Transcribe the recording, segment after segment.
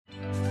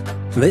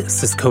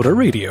This is Coda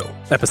Radio,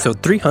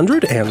 episode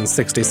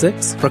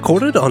 366,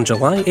 recorded on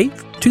July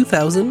 8th,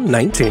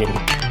 2019.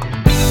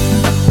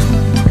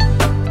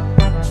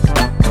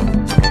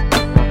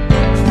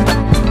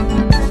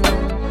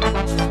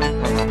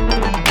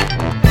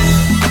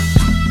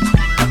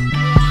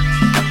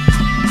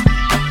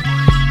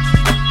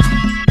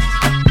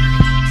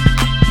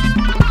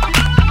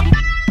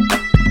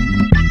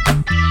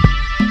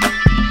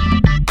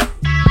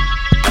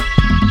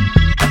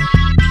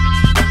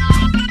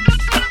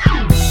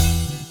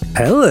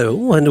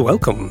 Hello and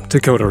welcome to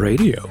Coda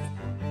Radio,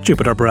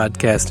 Jupiter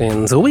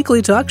Broadcasting's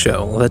weekly talk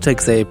show that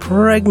takes a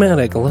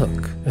pragmatic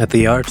look at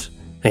the art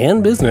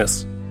and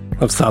business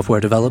of software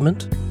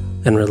development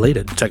and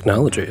related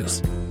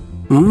technologies.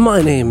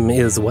 My name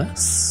is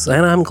Wes,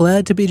 and I'm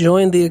glad to be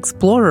joined the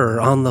explorer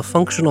on the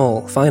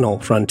functional final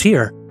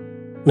frontier,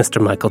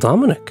 Mr. Michael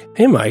Dominic.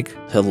 Hey, Mike.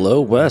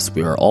 Hello, Wes.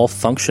 We are all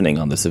functioning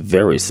on this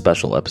very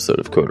special episode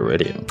of Coda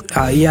Radio.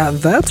 Yeah,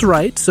 that's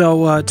right.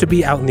 So, to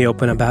be out in the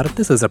open about it,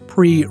 this is a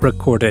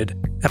pre-recorded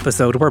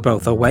episode. We're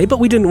both away, but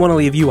we didn't want to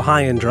leave you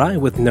high and dry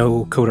with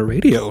no Coda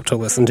Radio to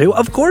listen to.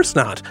 Of course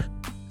not.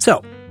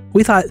 So,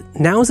 we thought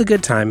now is a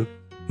good time.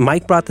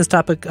 Mike brought this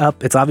topic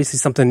up. It's obviously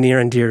something near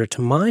and dear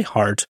to my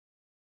heart.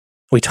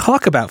 We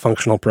talk about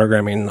functional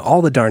programming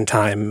all the darn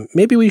time.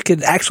 Maybe we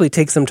could actually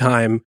take some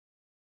time,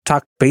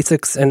 talk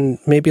basics, and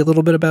maybe a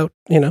little bit about,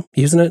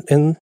 using it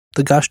in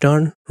the gosh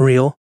darn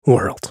real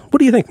world. What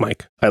do you think,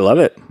 Mike? I love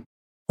it.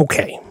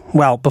 Okay.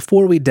 Well,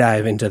 before we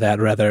dive into that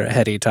rather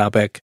heady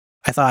topic,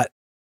 I thought,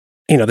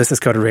 this is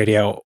Coda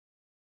Radio.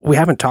 We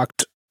haven't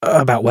talked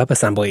about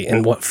WebAssembly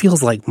in what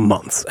feels like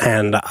months,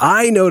 and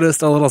I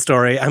noticed a little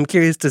story. I'm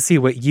curious to see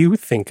what you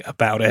think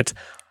about it.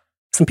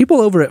 Some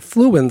people over at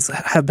Fluence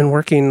have been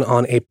working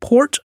on a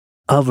port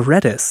of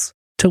Redis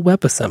to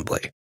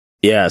WebAssembly.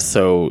 Yeah,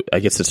 so I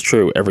guess it's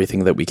true.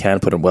 Everything that we can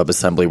put in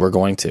WebAssembly, we're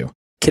going to.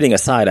 Kidding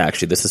aside,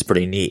 actually, this is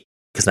pretty neat,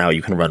 because now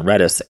you can run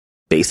Redis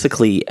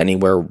basically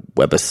anywhere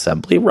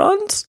WebAssembly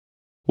runs,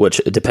 which,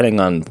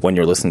 depending on when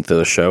you're listening to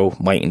the show,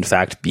 might in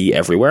fact be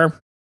everywhere.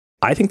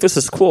 I think this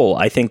is cool.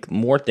 I think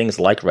more things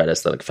like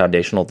Redis, like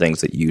foundational things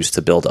that you use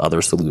to build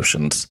other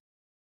solutions,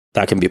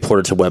 that can be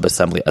ported to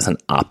WebAssembly as an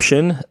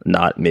option,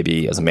 not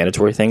maybe as a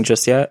mandatory thing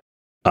just yet.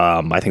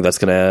 I think that's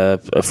going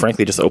to,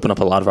 frankly, just open up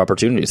a lot of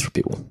opportunities for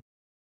people.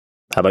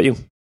 How about you?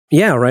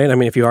 Yeah, right. I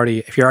mean, if you're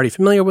already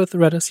familiar with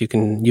Redis, you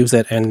can use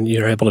it, and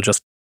you're able to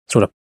just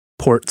sort of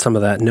port some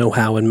of that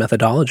know-how and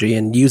methodology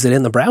and use it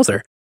in the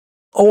browser,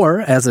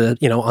 or as a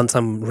on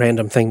some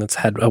random thing that's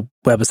had a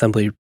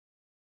WebAssembly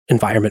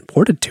environment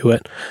ported to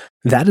it.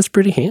 That is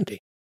pretty handy.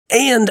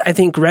 And I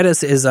think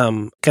Redis is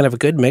kind of a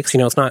good mix.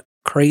 It's not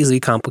crazy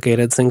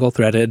complicated,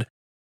 single-threaded,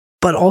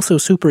 but also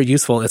super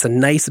useful. It's a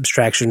nice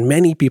abstraction.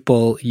 Many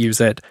people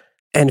use it.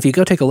 And if you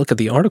go take a look at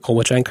the article,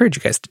 which I encourage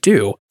you guys to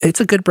do, it's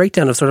a good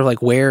breakdown of sort of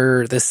like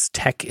where this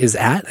tech is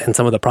at and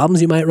some of the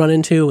problems you might run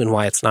into and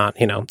why it's not,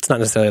 it's not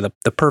necessarily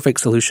the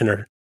perfect solution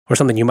or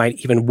something you might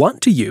even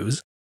want to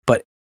use,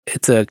 but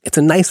it's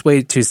a nice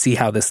way to see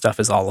how this stuff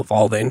is all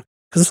evolving.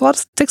 Because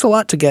it takes a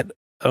lot to get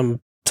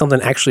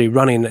something actually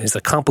running as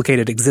a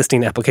complicated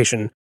existing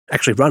application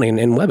actually running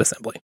in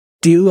WebAssembly.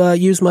 Do you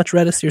use much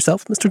Redis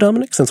yourself, Mr.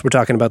 Dominic, since we're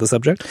talking about the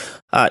subject?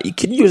 You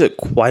can use it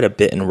quite a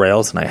bit in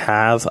Rails, and I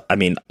have. I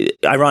mean,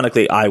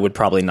 ironically, I would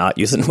probably not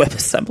use it in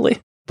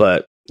WebAssembly,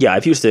 but yeah,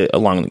 I've used it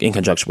in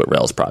conjunction with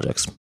Rails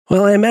projects.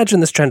 Well, I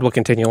imagine this trend will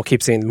continue. We'll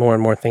keep seeing more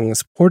and more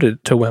things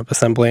ported to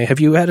WebAssembly. Have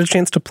you had a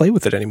chance to play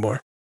with it anymore?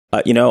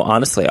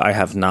 Honestly, I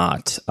have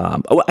not.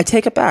 I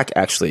take it back,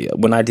 actually.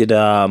 When I did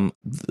what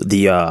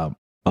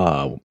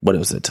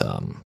was it?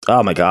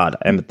 Oh my God,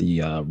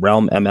 the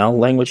Realm ML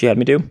language you had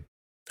me do.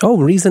 Oh,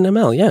 Reason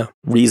ML, yeah.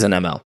 Reason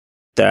ML.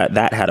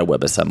 That had a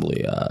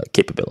WebAssembly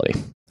capability,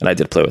 and I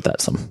did play with that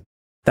some.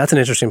 That's an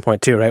interesting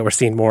point, too, right? We're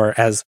seeing more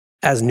as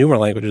newer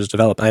languages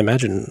develop. I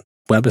imagine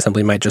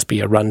WebAssembly might just be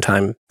a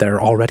runtime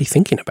they're already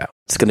thinking about.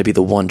 It's going to be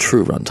the one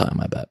true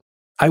runtime, I bet.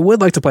 I would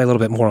like to play a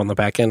little bit more on the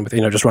back end with,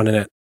 just running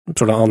it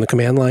sort of on the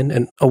command line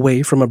and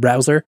away from a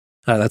browser.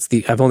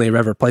 I've only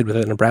ever played with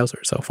it in a browser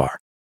so far.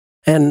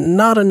 And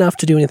not enough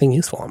to do anything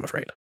useful, I'm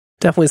afraid.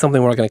 Definitely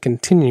something we're going to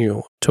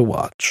continue to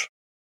watch.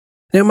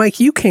 Now, Mike,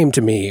 you came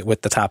to me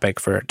with the topic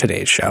for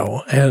today's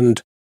show, and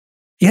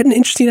you had an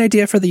interesting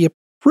idea for the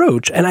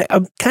approach. And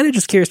I'm kind of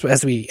just curious,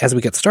 as we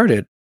get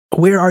started,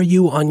 where are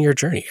you on your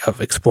journey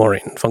of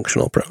exploring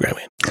functional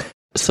programming?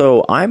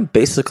 So I'm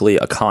basically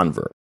a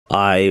convert.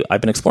 I've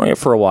been exploring it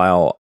for a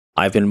while.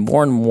 I've been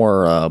more and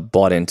more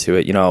bought into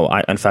it.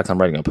 In fact, I'm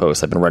writing a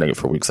post. I've been writing it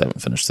for weeks. I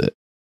haven't finished it.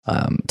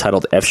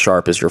 Titled F#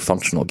 is your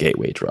functional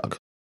gateway drug.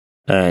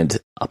 And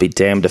I'll be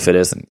damned if it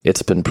isn't.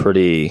 It's been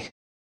pretty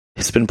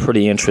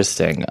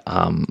interesting.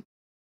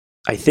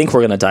 I think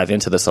we're going to dive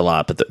into this a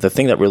lot, but the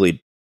thing that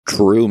really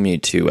drew me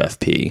to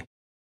FP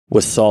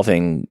was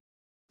solving,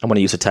 I want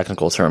to use a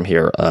technical term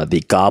here,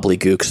 the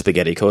gobbledygook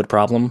spaghetti code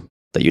problem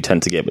that you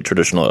tend to get with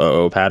traditional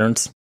OO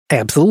patterns.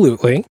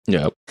 Absolutely.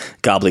 Yeah,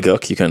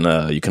 gobbledygook.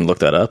 You can look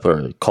that up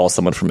or call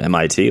someone from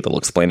MIT. They'll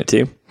explain it to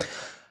you.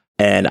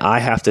 And I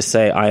have to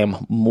say, I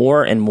am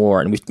more and more,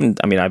 and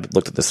I've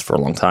looked at this for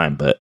a long time,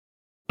 but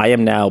I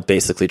am now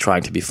basically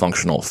trying to be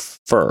functional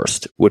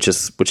first, which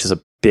is a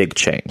big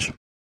change.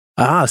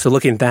 So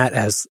looking at that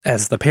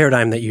as the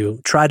paradigm that you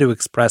try to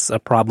express a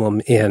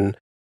problem in,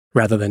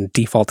 rather than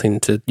defaulting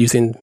to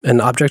using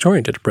an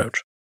object-oriented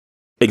approach.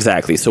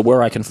 Exactly. So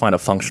where I can find a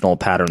functional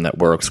pattern that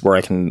works, where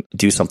I can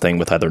do something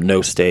with either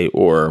no state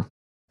or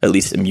at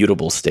least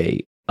immutable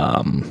state,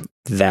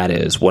 that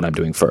is what I'm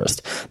doing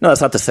first. No,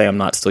 that's not to say I'm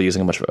not still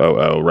using a bunch of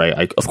OO,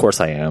 right? Of course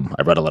I am.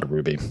 I read a lot of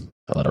Ruby,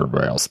 a lot of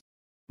Rails.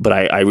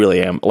 But I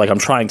really am, like, I'm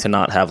trying to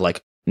not have,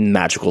 like,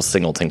 magical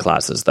singleton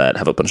classes that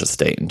have a bunch of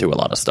state and do a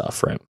lot of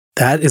stuff, right?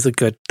 That's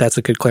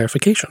a good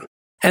clarification.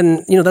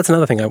 And, that's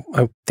another thing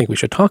I think we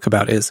should talk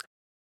about is,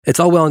 it's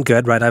all well and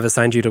good, right? I've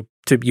assigned you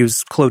to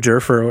use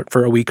Clojure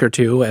for a week or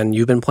two, and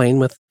you've been playing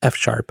with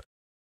F#.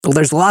 Well,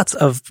 there's lots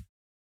of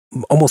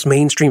almost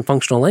mainstream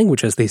functional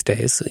languages these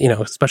days,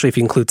 especially if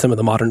you include some of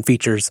the modern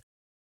features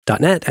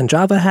 .NET and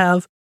Java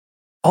have.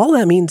 All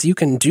that means you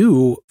can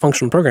do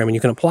functional programming.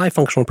 You can apply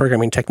functional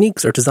programming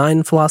techniques or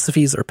design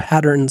philosophies or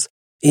patterns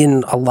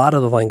in a lot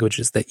of the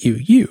languages that you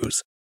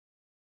use.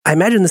 I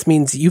imagine this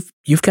means you've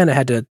kind of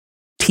had to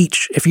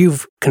teach, if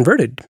you've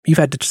converted, you've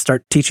had to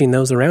start teaching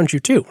those around you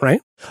too, right?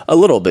 A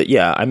little bit,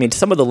 yeah. I mean,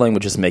 some of the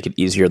languages make it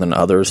easier than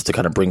others to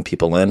kind of bring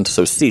people in.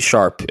 So C#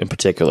 in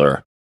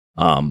particular,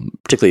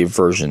 particularly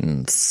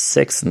version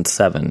 6 and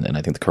 7, and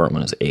I think the current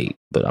one is 8,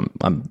 but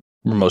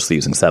we're mostly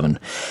using 7,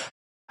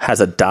 has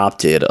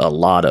adopted a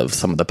lot of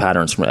some of the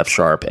patterns from F#,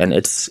 and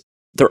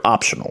they're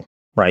optional,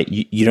 right?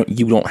 You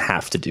don't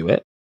have to do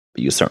it,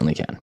 but you certainly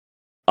can.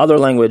 Other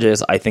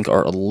languages, I think,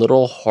 are a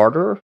little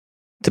harder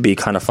to be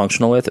kind of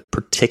functional with,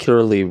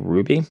 particularly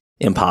Ruby.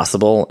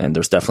 Impossible, and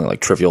there's definitely,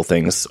 like, trivial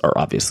things are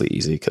obviously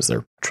easy because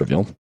they're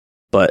trivial.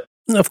 But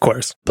of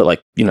course. But,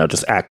 like,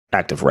 just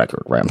active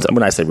record, right?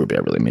 When I say Ruby, I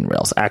really mean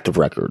Rails. Active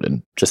record,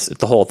 and just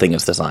the whole thing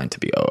is designed to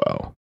be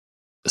OO.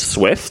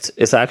 Swift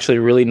is actually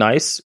really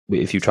nice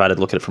if you try to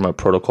look at it from a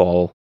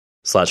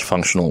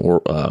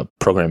protocol/functional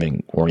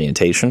programming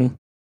orientation.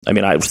 I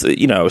mean,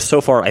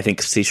 so far I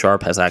think C#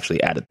 has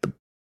actually added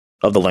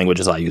of the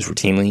languages I use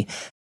routinely,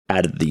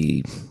 added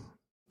the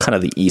kind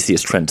of the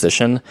easiest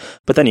transition.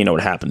 But then you know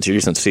what happens. You're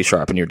using C#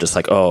 and you're just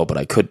like, oh, but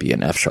I could be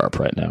in F#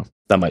 right now.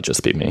 That might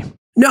just be me.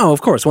 No,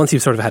 of course. Once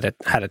you've sort of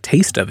had a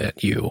taste of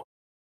it, you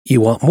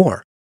want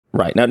more.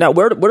 Right. Now,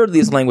 where do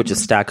these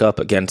languages stack up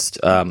against,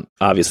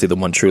 obviously, the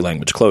one true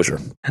language, Clojure?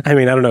 I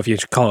mean, I don't know if you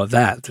should call it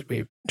that.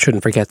 We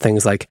shouldn't forget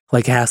things like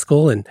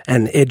Haskell and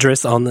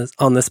Idris on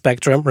the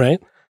spectrum,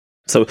 right?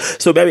 So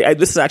maybe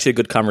this is actually a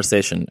good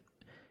conversation.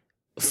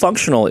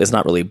 Functional is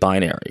not really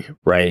binary,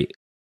 right?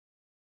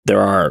 There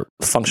are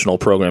functional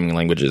programming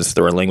languages.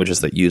 There are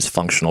languages that use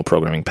functional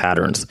programming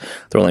patterns.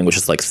 There are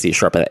languages like C#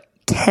 that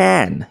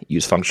can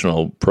use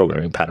functional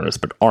programming patterns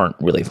but aren't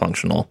really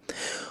functional.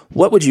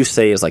 What would you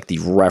say is like the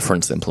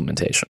reference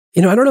implementation?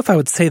 I don't know if I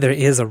would say there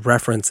is a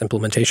reference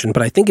implementation,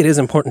 but I think it is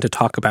important to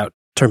talk about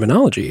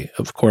terminology,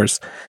 of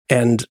course.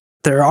 And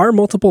there are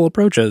multiple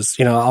approaches.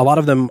 A lot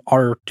of them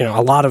are,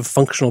 a lot of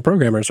functional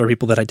programmers or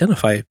people that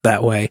identify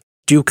that way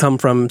do come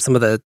from some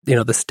of the,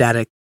 the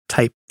static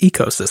type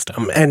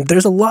ecosystem. And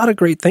there's a lot of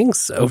great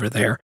things over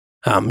there.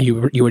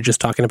 You were just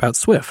talking about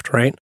Swift,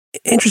 right?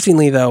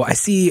 Interestingly, though, I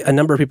see a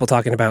number of people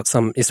talking about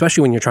some,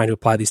 especially when you're trying to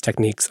apply these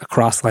techniques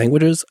across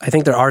languages. I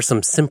think there are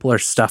some simpler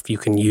stuff you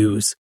can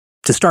use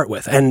to start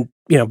with. And,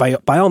 by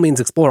all means,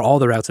 explore all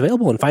the routes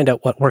available and find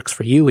out what works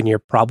for you in your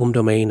problem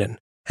domain and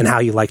how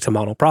you like to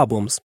model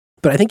problems.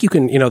 But I think you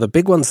can, the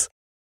big ones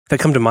that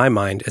come to my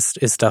mind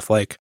is stuff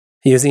like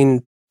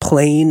using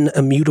plain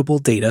immutable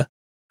data,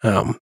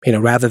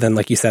 rather than,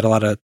 like you said, a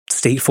lot of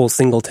stateful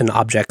singleton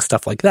object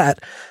stuff like that,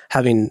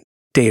 having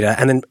data,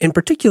 and then in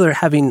particular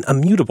having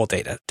immutable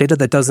data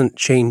that doesn't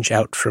change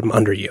out from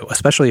under you,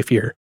 especially if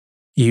you're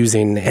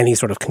using any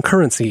sort of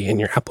concurrency in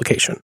your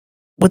application.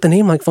 With a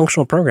name like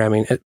functional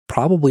programming, it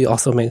probably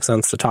also makes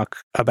sense to talk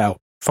about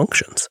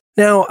functions.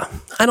 Now,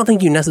 I don't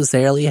think you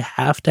necessarily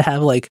have to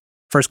have like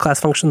first-class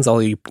functions,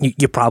 although you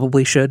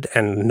probably should,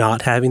 and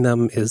not having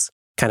them is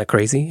kind of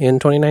crazy in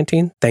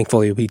 2019.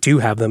 Thankfully, we do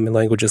have them in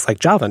languages like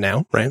Java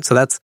now, right? So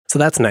that's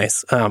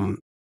nice.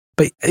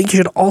 But I think you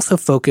should also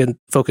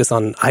focus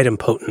on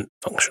idempotent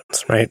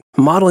functions, right?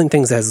 Modeling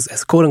things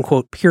as quote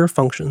unquote pure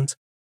functions,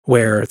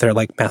 where they're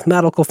like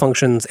mathematical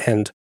functions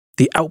and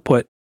the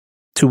output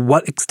to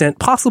what extent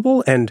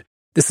possible. And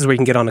this is where you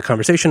can get on a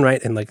conversation,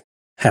 right? And like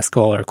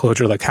Haskell or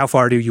Clojure, like how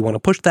far do you want to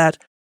push that?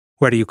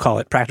 Where do you call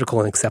it practical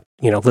and accept,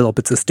 little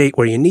bits of state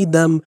where you need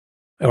them?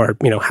 Or,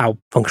 how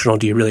functional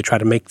do you really try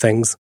to make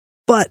things?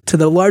 But to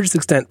the largest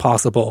extent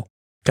possible,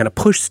 kind of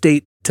push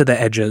state to the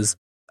edges,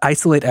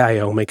 isolate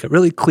I/O, make it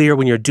really clear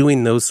when you're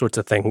doing those sorts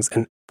of things,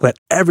 and let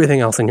everything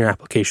else in your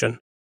application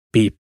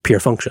be pure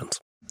functions.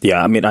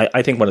 Yeah, I mean,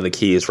 I think one of the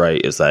keys, right,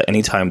 is that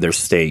anytime there's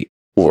state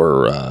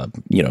or,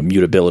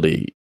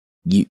 mutability,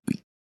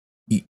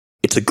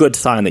 it's a good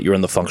sign that you're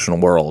in the functional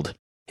world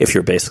if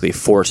you're basically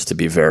forced to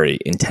be very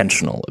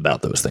intentional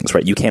about those things,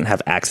 right? You can't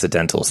have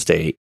accidental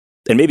state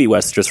And maybe,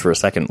 Wes, just for a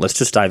second, let's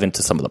just dive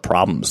into some of the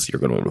problems you're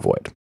going to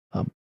avoid.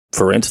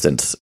 For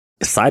instance,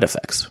 side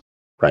effects,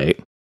 right?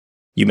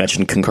 You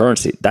mentioned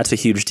concurrency. That's a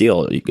huge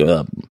deal.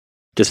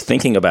 Just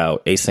thinking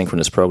about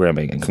asynchronous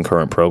programming and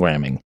concurrent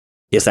programming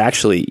is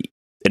actually,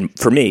 and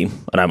for me,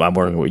 and I'm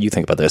wondering what you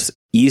think about this,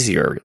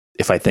 easier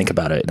if I think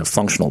about it in a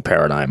functional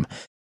paradigm.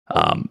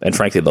 And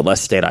frankly, the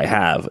less state I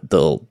have,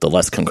 the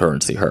less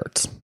concurrency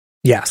hurts.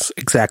 Yes,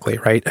 exactly.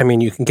 Right. I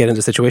mean, you can get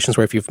into situations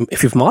where if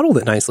you've modeled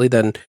it nicely,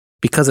 then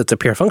because it's a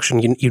pure function,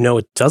 you know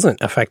it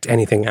doesn't affect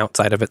anything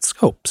outside of its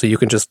scope. So you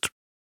can just,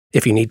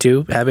 if you need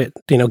to, have it,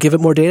 give it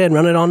more data and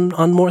run it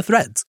on more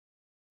threads.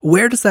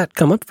 Where does that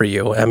come up for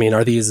you? I mean,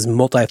 are these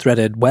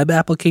multi-threaded web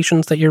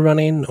applications that you're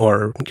running,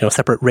 or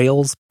separate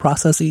Rails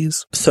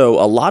processes?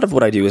 So a lot of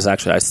what I do is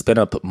actually I spin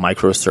up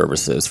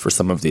microservices for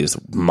some of these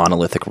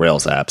monolithic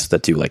Rails apps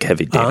that do like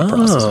heavy data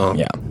processing.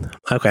 Yeah.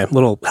 Okay.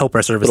 Little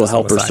helper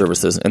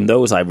services. And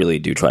those I really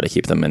do try to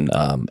keep them in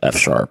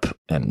F#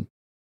 and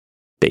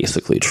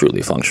basically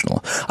truly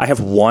functional. I have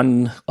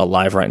one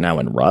alive right now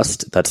in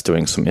Rust that's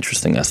doing some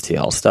interesting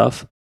STL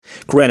stuff.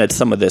 Granted,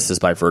 some of this is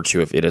by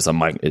virtue of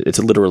it's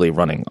literally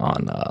running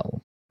on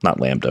not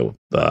Lambda,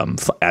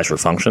 Azure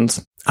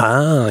Functions.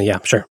 Ah, yeah,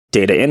 sure.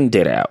 Data in,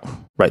 data out.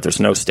 Right, there's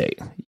no state.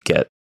 You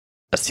get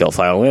STL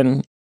file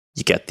in,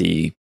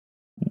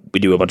 we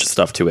do a bunch of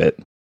stuff to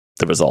it,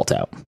 the result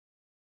out.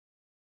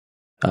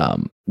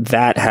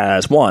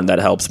 That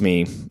helps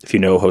me, if you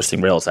know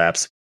hosting Rails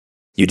apps,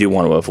 you do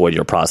want to avoid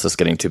your process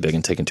getting too big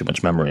and taking too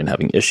much memory and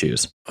having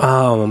issues.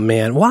 Oh,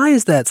 man. Why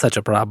is that such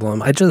a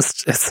problem?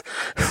 it's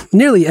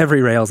nearly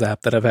every Rails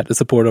app that I've had to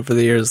support over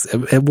the years,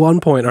 at one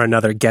point or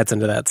another, gets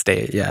into that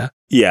state, yeah.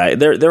 Yeah,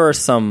 there are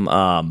some,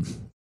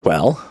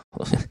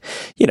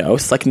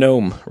 it's like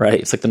GNOME, right?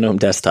 It's like the GNOME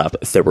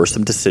desktop. There were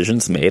some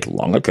decisions made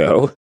long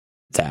ago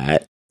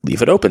that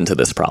leave it open to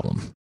this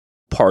problem.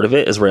 Part of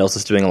it is Rails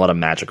is doing a lot of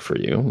magic for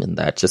you, and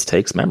that just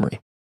takes memory.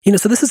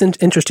 So this is an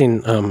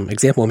interesting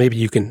example. Maybe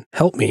you can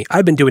help me.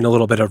 I've been doing a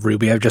little bit of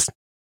Ruby. I've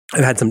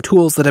had some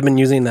tools that I've been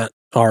using that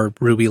are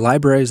Ruby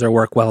libraries or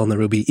work well in the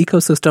Ruby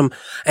ecosystem,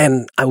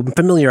 and I'm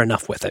familiar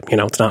enough with it.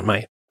 It's not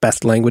my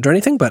best language or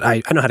anything, but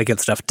I know how to get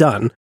stuff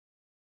done.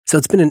 So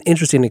it's been an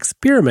interesting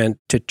experiment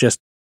to just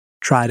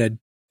try to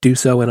do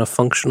so in a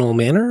functional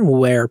manner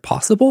where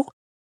possible.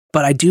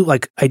 But I do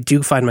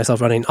find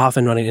myself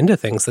often running into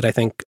things that I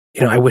think,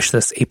 I wish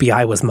this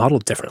API was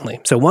modeled differently.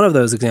 So one of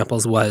those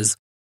examples was,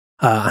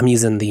 I'm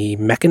using the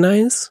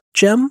Mechanize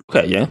gem.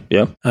 Okay, yeah.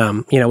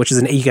 Which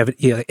is it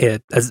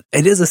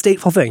is a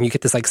stateful thing. You get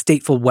this like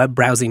stateful web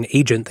browsing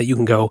agent that you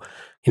can go,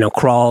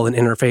 crawl and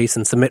interface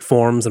and submit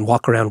forms and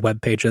walk around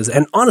web pages.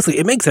 And honestly,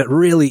 it makes it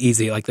really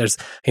easy. Like there's,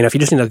 if you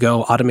just need to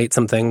go automate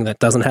something that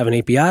doesn't have an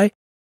API,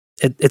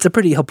 it's a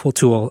pretty helpful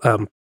tool.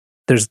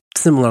 There's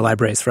similar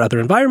libraries for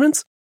other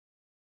environments,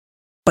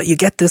 but you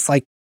get this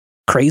like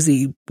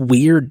crazy,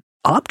 weird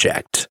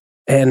object.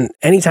 And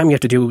anytime you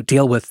have to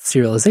deal with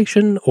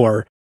serialization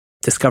or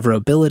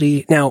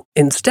discoverability. Now,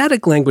 in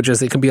static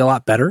languages, it can be a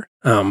lot better.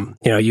 You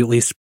at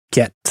least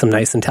get some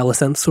nice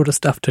IntelliSense sort of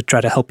stuff to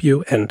try to help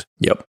you. And,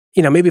 yep.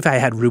 Maybe if I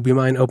had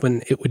RubyMine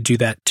open, it would do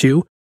that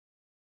too.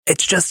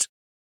 It's just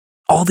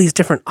all these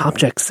different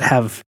objects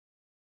have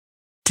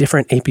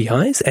different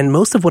APIs. And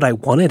most of what I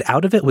wanted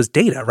out of it was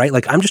data, right?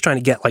 Like I'm just trying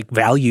to get like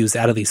values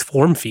out of these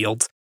form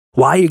fields.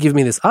 Why are you giving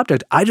me this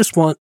object? I just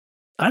want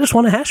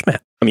a hash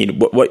map. I mean,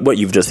 what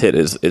you've just hit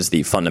is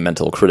the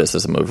fundamental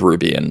criticism of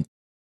Ruby, and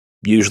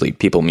usually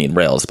people mean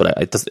Rails. But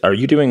is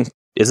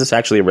this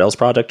actually a Rails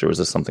project, or is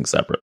this something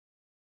separate?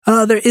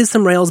 There is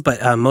some Rails,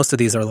 but most of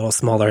these are a little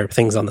smaller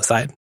things on the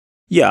side.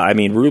 Yeah, I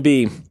mean,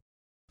 Ruby.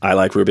 I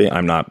like Ruby.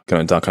 I'm not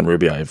going to dunk on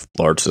Ruby. I have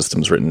large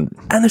systems written,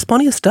 and there's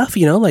plenty of stuff,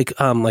 like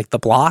the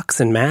blocks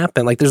and map,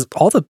 and like there's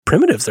all the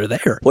primitives are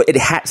there. Well, it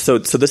had so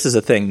this is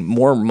a thing.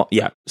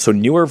 So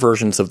newer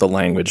versions of the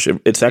language,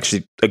 it's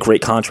actually a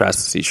great contrast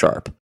to C#.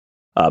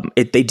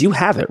 They do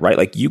have it, right?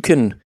 Like you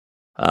can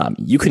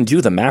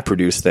do the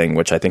MapReduce thing,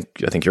 which I think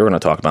you're going to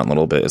talk about in a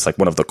little bit. It's like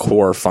one of the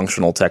core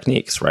functional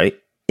techniques, right,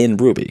 in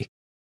Ruby.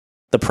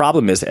 The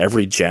problem is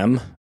every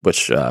gem,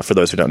 which for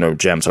those who don't know,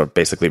 gems are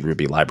basically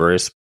Ruby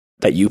libraries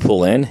that you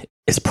pull in,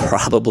 is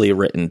probably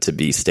written to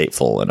be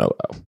stateful in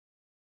OO.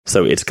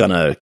 So it's going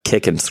to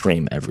kick and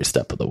scream every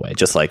step of the way,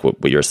 just like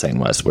what you're saying,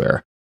 Wes,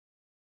 where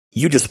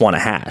you just want a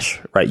hash,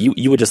 right?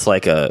 You would just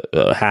like a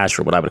hash,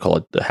 or what I would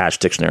call a hash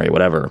dictionary,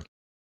 whatever,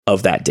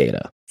 of that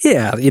data.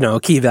 Yeah, a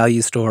key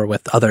value store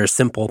with other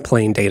simple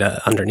plain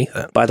data underneath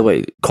it. By the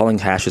way, calling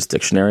hashes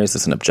dictionaries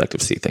is an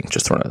Objective-C thing.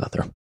 Just throwing it out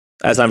there.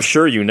 As I'm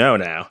sure you know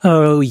now.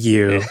 Oh,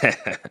 you.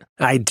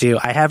 I do.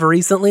 I have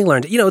recently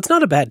learned, it's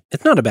not a bad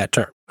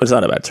term. It's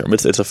not a bad term.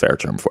 It's a fair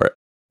term for it.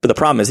 But the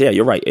problem is, yeah,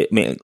 you're right. I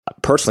mean,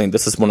 personally,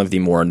 this is one of the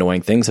more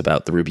annoying things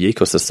about the Ruby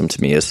ecosystem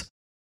to me is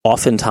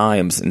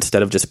oftentimes,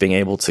 instead of just being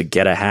able to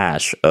get a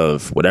hash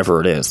of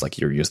whatever it is, like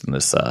you're using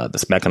this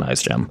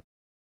Mechanized gem,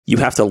 you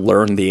have to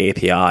learn the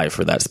API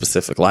for that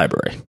specific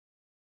library,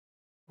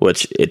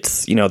 which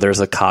there's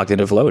a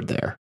cognitive load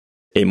there.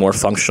 A more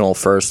functional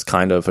first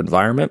kind of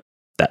environment,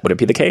 that wouldn't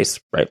be the case,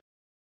 right?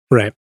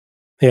 Right.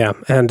 Yeah,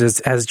 and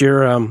as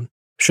you're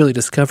surely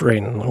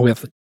discovering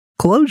with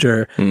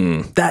Clojure,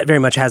 that very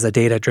much has a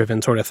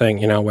data-driven sort of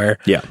thing, where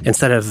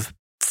instead of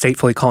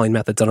statefully calling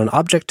methods on an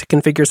object to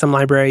configure some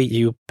library,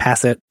 you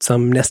pass it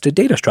some nested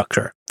data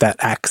structure that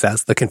acts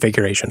as the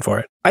configuration for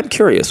it. I'm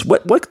curious,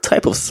 what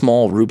type of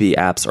small Ruby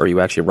apps are you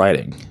actually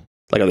writing?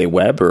 Like, are they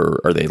web or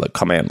are they like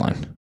command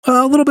line?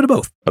 A little bit of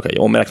both. Okay,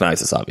 well,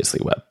 Mechanize is obviously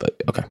web,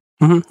 but okay.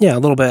 Mm-hmm. Yeah, a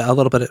little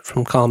bit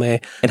from column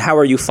A. And how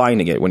are you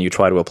finding it when you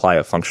try to apply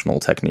a functional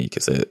technique?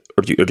 Is it,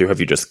 or have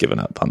you just given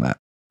up on that?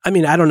 I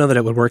mean, I don't know that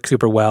it would work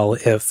super well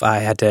if I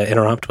had to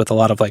interrupt with a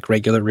lot of like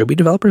regular Ruby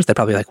developers. They'd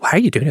probably be like, why are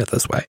you doing it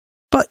this way?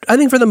 But I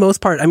think for the most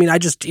part, I mean, I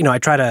just, I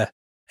try to,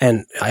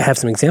 and I have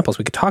some examples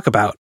we could talk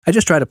about. I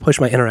just try to push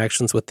my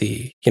interactions with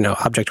the,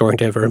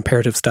 object-oriented or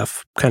imperative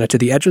stuff kind of to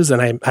the edges.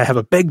 And I have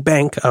a big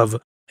bank of,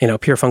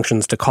 pure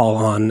functions to call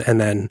on, and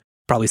then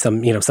probably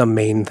some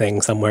main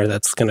thing somewhere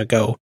that's going to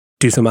go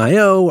do some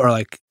I/O or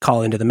like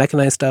call into the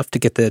Mechanize stuff to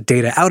get the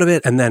data out of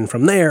it. And then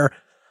from there,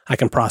 I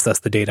can process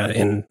the data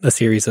in a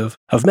series of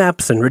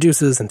maps and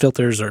reduces and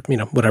filters or,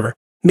 whatever.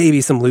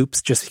 Maybe some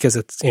loops just because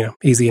it's,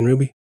 easy in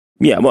Ruby.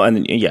 Yeah, well,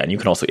 and you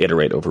can also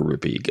iterate over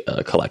Ruby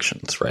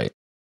collections, right?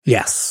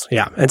 Yes,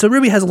 yeah. And so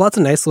Ruby has lots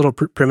of nice little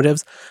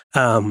primitives.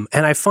 And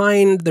I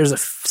find there's a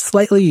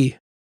slightly,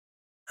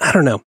 I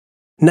don't know,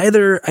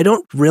 I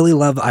don't really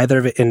love either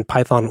of it in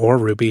Python or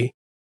Ruby,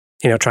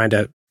 trying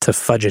to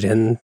fudge it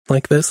in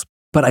like this.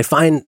 But I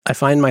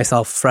find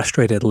myself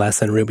frustrated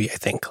less in Ruby, I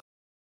think.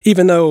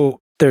 Even though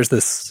there's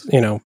this,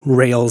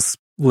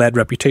 Rails-led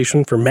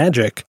reputation for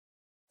magic,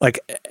 like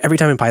every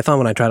time in Python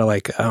when I try to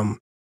like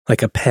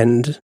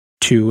append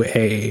to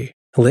a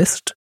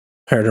list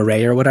or an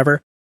array or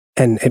whatever,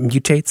 and it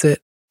mutates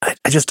it,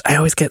 I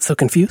always get so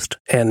confused.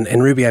 And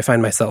in Ruby, I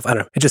find myself, I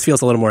don't know, it just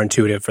feels a little more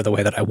intuitive for the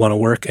way that I want to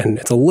work. And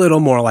it's a little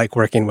more like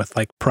working with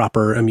like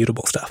proper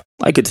immutable stuff.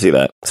 I could see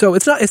that. So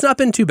it's not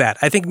been too bad.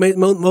 I think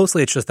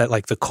mostly it's just that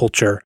like the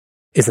culture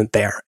isn't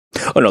there.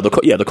 Oh no,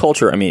 the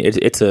culture, I mean,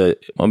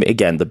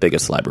 again, the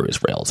biggest library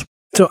is Rails.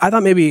 So I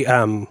thought maybe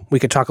we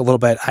could talk a little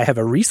bit. I have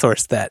a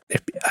resource that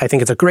I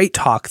think it's a great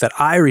talk that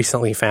I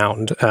recently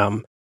found.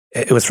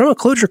 It was from a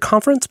Clojure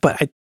conference,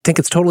 but I think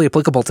it's totally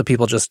applicable to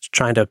people just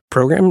trying to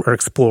program or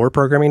explore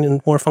programming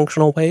in more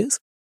functional ways.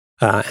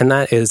 And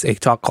that is a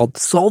talk called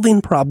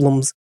Solving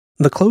Problems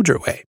the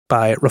Clojure Way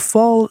by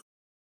Rafal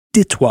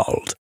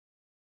Ditwald.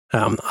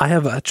 I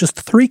have just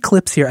 3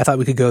 clips here I thought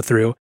we could go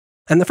through.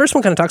 And the first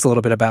one kind of talks a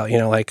little bit about,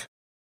 like,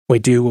 we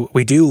do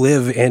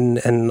live in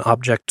an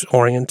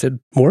object-oriented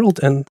world,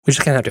 and we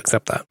just kind of have to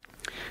accept that.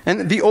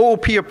 And the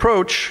OOP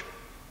approach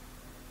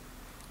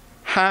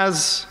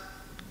has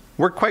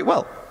worked quite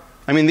well.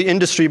 I mean, the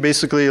industry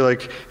basically,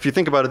 like, if you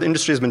think about it, the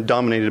industry has been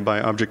dominated by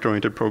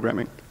object-oriented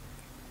programming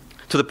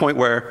to the point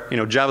where,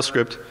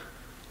 JavaScript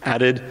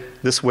added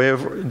this way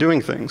of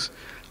doing things.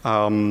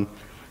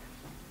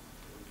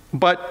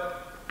 But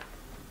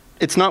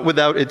it's not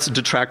without its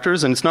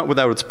detractors, and it's not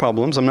without its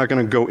problems. I'm not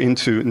going to go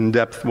into in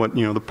depth what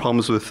the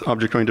problems with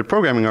object-oriented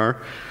programming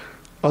are,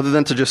 other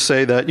than to just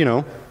say that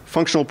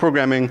functional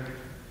programming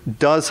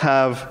does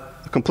have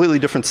a completely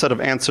different set of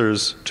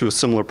answers to a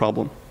similar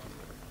problem.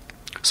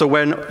 So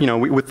when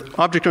with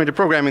object-oriented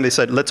programming, they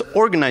said let's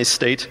organize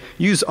state,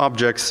 use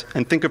objects,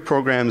 and think of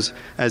programs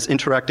as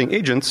interacting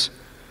agents.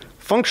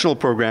 Functional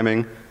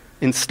programming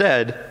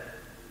instead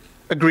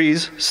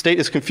agrees state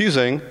is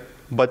confusing,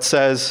 but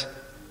says,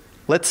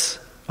 let's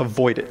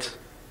avoid it.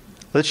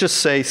 Let's just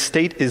say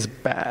state is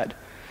bad.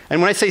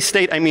 And when I say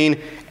state, I mean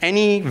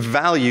any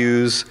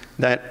values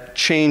that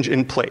change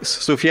in place.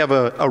 So if you have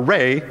an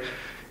array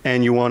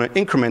and you want to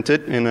increment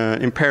it in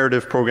an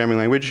imperative programming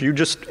language, you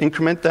just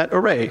increment that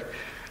array.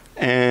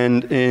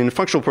 And in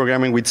functional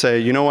programming, we'd say,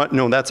 you know what?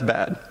 No, that's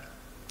bad.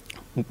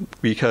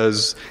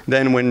 Because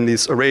then when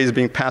this array is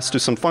being passed to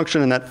some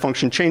function and that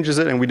function changes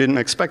it and we didn't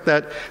expect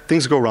that,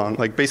 things go wrong.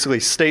 Like basically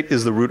state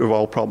is the root of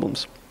all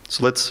problems.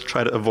 So let's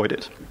try to avoid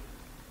it.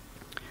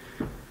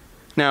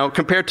 Now,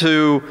 compared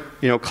to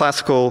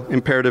classical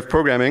imperative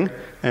programming,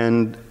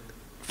 and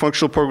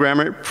functional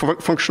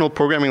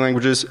programming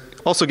languages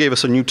also gave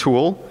us a new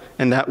tool,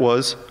 and that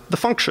was the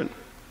function.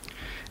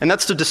 And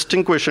that's to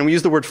distinguish, and we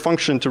use the word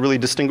function to really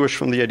distinguish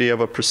from the idea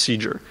of a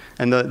procedure.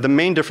 And the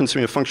main difference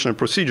between a function and a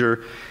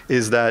procedure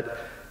is that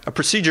a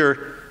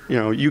procedure,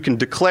 you can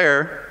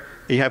declare,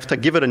 you have to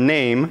give it a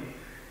name,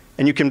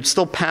 and you can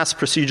still pass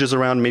procedures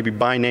around maybe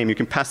by name. You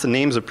can pass the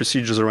names of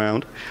procedures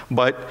around,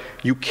 but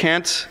you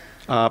can't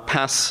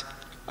pass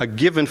a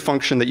given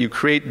function that you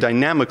create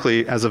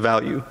dynamically as a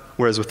value,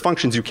 whereas with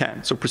functions you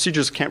can. So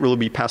procedures can't really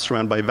be passed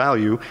around by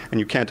value,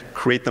 and you can't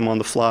create them on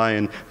the fly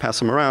and pass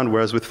them around,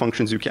 whereas with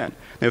functions you can.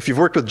 Now, if you've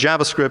worked with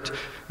JavaScript,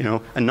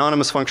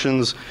 anonymous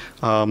functions,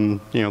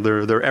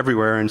 they're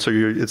everywhere, and so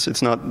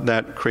it's not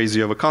that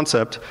crazy of a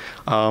concept.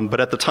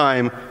 But at the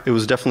time, it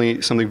was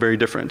definitely something very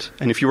different.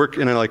 And if you work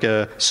in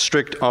a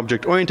strict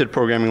object-oriented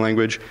programming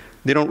language,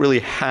 they don't really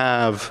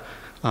have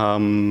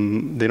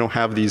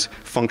these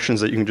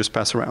functions that you can just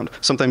pass around.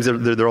 Sometimes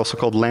they're also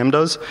called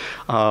lambdas,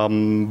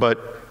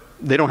 but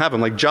they don't have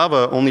them. Like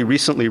Java only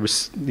recently,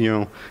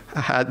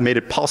 had made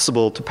it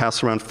possible to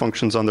pass around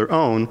functions on their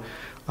own,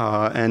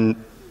 and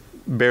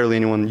barely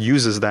anyone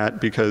uses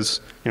that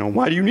because,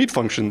 why do you need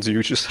functions?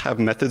 You just have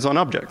methods on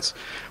objects.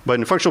 But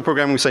in functional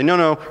programming, we say,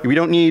 no, we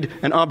don't need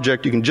an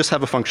object. You can just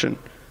have a function.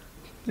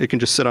 It can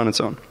just sit on its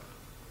own.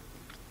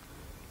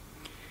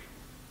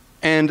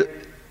 And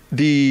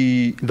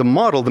the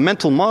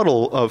mental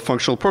model of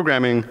functional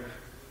programming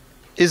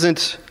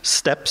isn't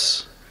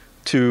steps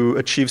to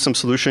achieve some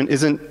solution,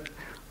 isn't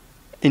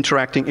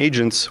interacting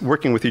agents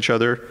working with each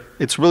other.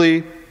 It's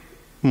really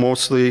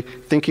mostly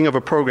thinking of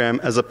a program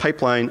as a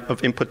pipeline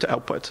of input to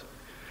output.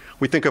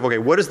 We think of, okay,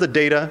 what is the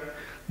data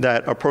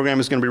that our program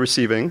is going to be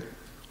receiving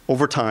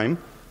over time,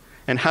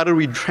 and how do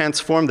we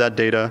transform that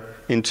data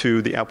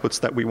into the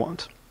outputs that we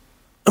want?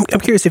 I'm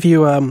curious if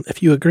you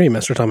agree,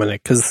 Mr.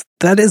 Dominic, because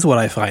that is what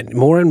I find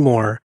more and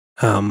more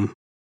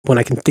when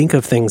I can think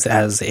of things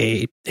as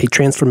a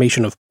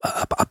transformation of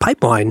a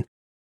pipeline.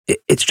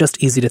 It's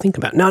just easy to think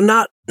about. Now,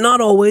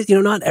 not always,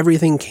 not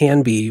everything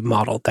can be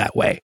modeled that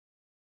way,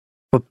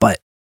 but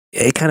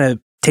it kind of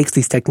takes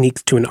these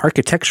techniques to an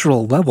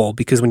architectural level,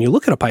 because when you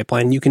look at a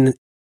pipeline, you can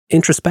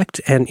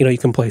introspect and, you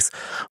can place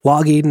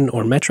logging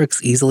or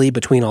metrics easily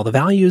between all the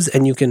values,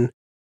 and you can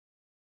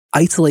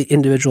isolate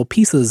individual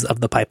pieces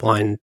of the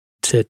pipeline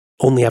to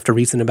only have to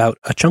reason about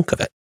a chunk of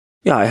it.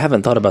 Yeah, I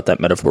haven't thought about that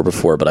metaphor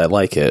before, but I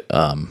like it.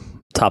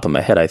 Top of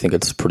my head, I think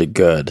it's pretty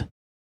good.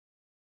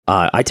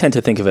 I tend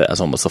to think of it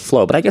as almost a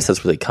flow, but I guess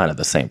it's really kind of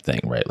the same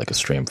thing, right? Like a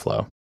stream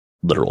flow,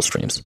 literal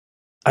streams.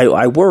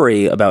 I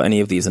worry about any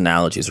of these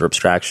analogies or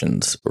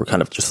abstractions, or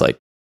kind of just like,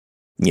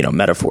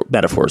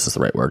 metaphors is the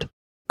right word.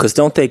 Because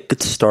don't they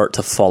start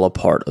to fall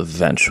apart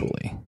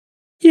eventually?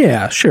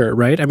 Yeah, sure,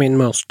 right? I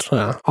mean,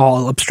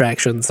 all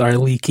abstractions are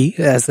leaky,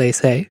 as they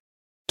say.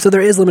 So there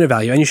is limited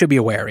value, and you should be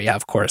aware, yeah,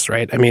 of course,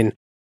 right? I mean,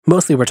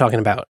 mostly we're talking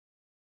about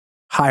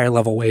higher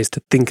level ways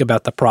to think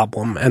about the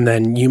problem, and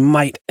then you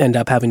might end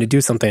up having to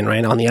do something,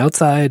 right, on the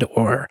outside,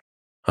 or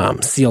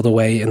sealed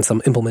away in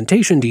some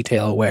implementation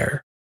detail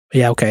where,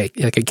 yeah, okay,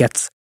 like it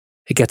gets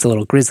a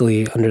little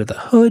grisly under the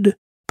hood,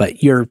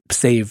 but you're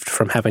saved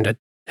from having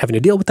to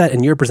deal with that,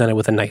 and you're presented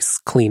with a nice,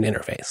 clean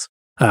interface.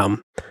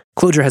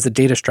 Clojure has a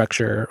data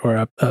structure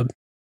or a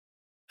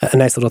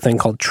nice little thing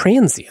called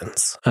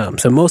transients.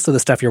 So most of the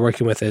stuff you're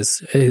working with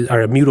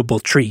are immutable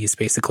trees,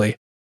 basically.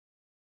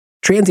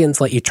 Transients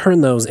let you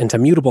turn those into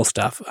mutable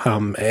stuff,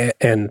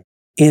 and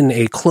in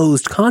a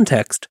closed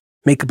context,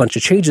 make a bunch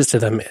of changes to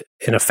them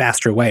in a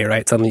faster way,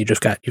 right? Suddenly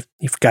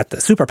you've got the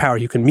superpower,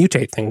 you can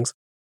mutate things,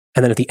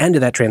 and then at the end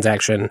of that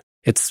transaction,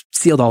 it's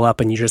sealed all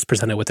up, and you're just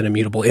presented with an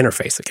immutable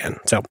interface again.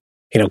 So,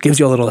 it gives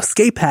you a little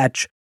escape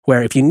hatch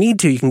where if you need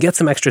to, you can get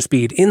some extra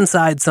speed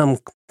inside some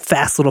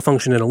fast little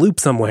function in a loop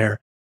somewhere,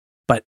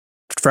 but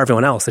for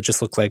everyone else, it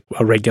just looks like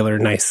a regular,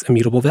 nice,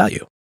 immutable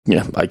value.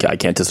 Yeah, I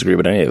can't disagree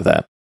with any of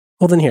that.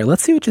 Well, then here,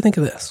 let's see what you think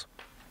of this.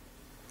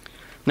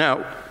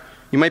 Now,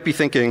 you might be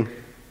thinking,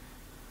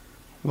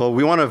 well,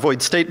 we want to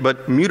avoid state,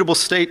 but mutable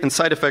state and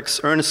side effects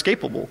are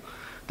inescapable.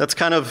 That's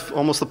kind of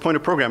almost the point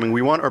of programming.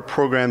 We want our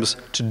programs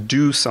to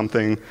do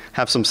something,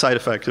 have some side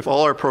effect. If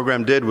all our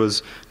program did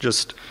was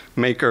just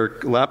make our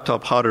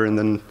laptop hotter and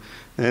then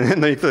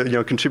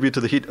contribute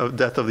to the heat of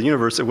death of the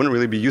universe, it wouldn't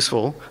really be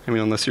useful. I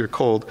mean, unless you're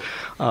cold.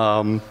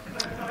 But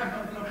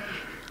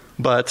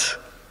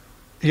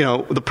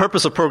the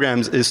purpose of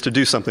programs is to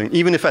do something,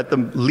 even if at the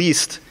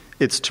least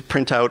it's to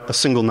print out a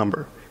single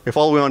number. If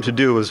all we want to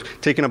do is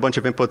take in a bunch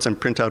of inputs and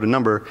print out a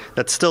number,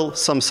 that's still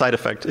some side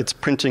effect. It's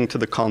printing to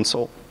the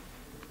console.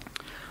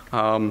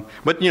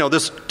 But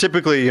there's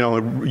typically,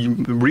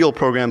 real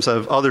programs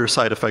have other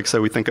side effects that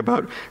we think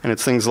about, and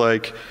it's things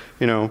like,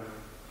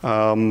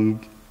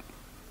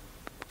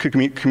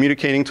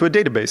 communicating to a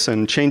database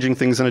and changing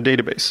things in a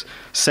database,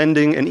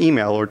 sending an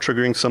email or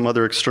triggering some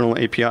other external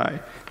API,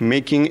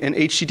 making an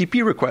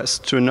HTTP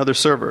request to another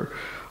server,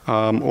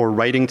 or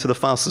writing to the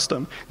file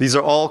system. These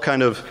are all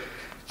kind of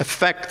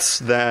effects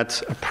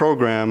that a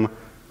program,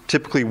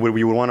 typically what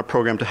we would want a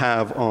program to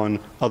have on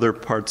other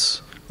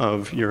parts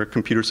of your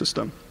computer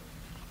system.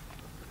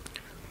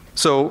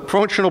 So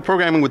functional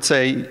programming would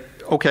say,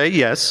 okay,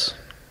 yes,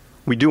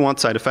 we do want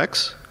side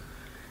effects.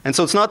 And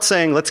so it's not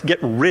saying let's get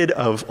rid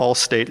of all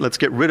state, let's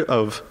get rid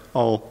of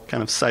all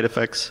kind of side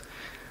effects.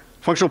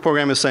 Functional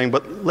programming is saying,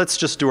 but let's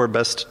just do our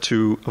best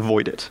to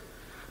avoid it.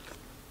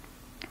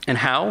 And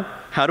how?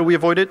 How do we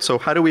avoid it? So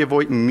how do we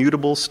avoid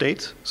mutable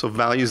state, so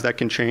values that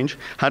can change?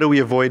 How do we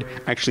avoid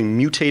actually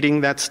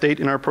mutating that state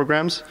in our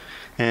programs?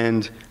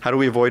 And how do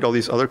we avoid all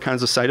these other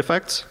kinds of side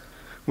effects?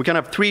 We kind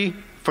of have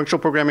functional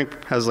programming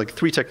has like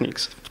three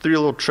techniques, three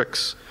little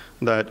tricks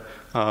that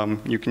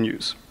you can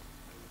use.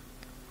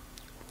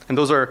 And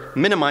those are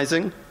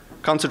minimizing,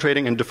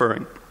 concentrating, and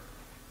deferring.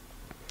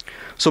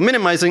 So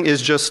minimizing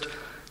is just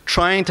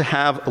trying to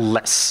have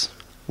less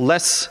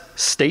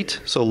state,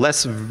 so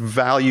less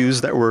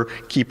values that we're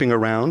keeping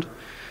around.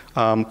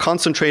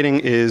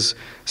 Concentrating is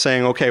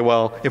saying, okay,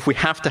 well, if we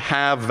have to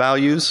have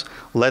values,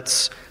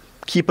 let's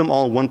keep them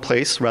all in one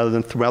place rather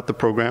than throughout the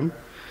program.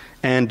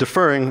 And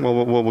deferring,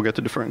 well, we'll get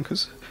to deferring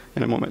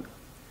in a moment.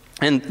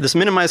 And this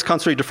minimize,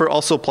 concentrate, defer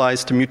also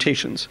applies to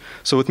mutations.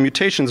 So with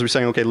mutations, we're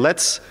saying, okay,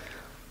 let's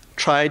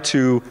try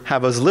to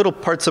have as little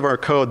parts of our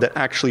code that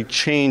actually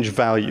change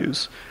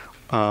values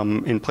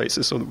in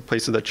places, so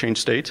places that change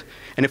state.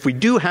 And if we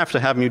do have to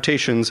have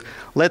mutations,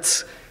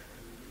 let's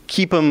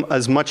keep them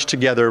as much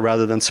together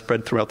rather than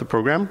spread throughout the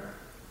program.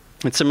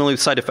 And similarly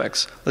with side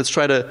effects. Let's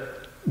try to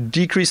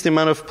decrease the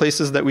amount of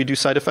places that we do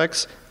side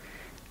effects,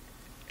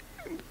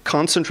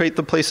 concentrate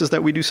the places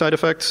that we do side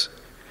effects,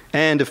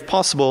 and if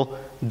possible,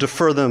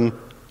 defer them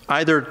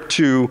either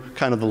to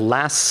kind of the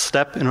last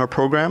step in our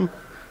program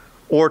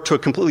or to a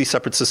completely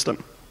separate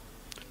system.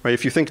 Right?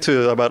 If you think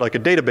about like a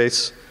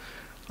database,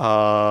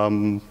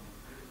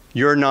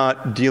 you're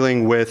not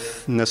dealing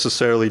with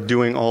necessarily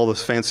doing all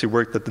this fancy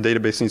work that the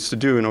database needs to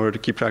do in order to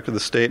keep track of the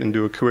state and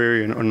do a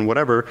query and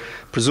whatever.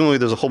 Presumably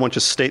there's a whole bunch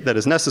of state that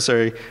is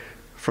necessary.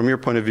 From your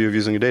point of view of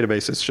using a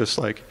database, it's just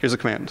like, here's a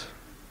command.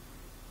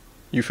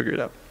 You figure it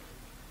out.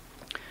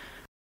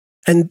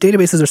 And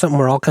databases are something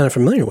we're all kind of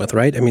familiar with,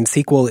 right? I mean,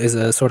 SQL is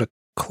a sort of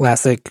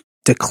classic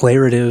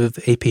declarative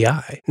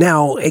API.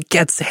 Now, it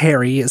gets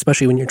hairy,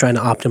 especially when you're trying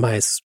to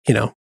optimize,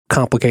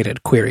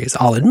 complicated queries,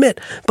 I'll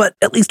admit. But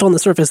at least on the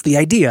surface, the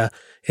idea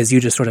is you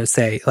just sort of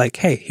say, like,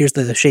 hey, here's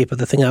the shape of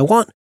the thing I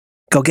want.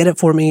 Go get it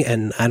for me,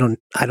 and I don't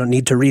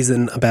need to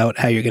reason about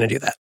how you're going to do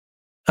that.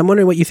 I'm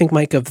wondering what you think,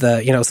 Mike, of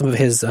the, some of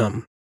his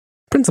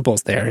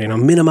principles there.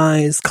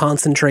 Minimize,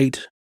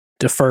 concentrate,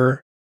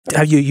 defer.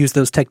 Have you used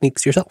those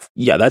techniques yourself?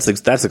 Yeah, that's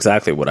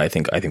exactly what I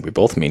think we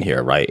both mean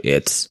here, right?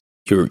 It's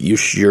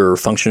your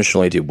function should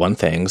only do one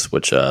thing,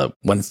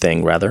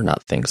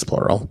 not things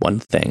plural, one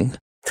thing.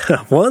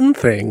 One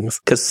things.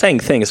 Because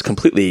saying things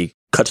completely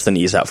cuts the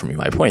knees out from you,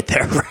 my point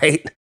there,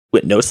 right?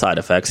 With no side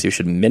effects, you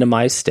should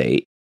minimize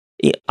state.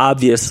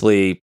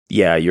 Obviously,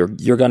 yeah, you're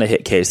going to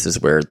hit cases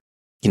where,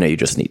 you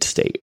just need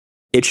state.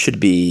 It should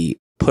be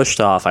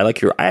pushed off. I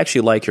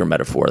actually like your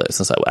metaphor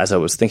that as I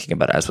was thinking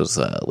about it, as I was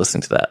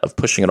listening to that, of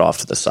pushing it off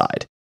to the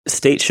side.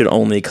 State should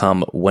only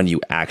come when you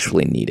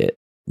actually need it,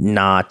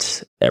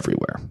 not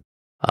everywhere.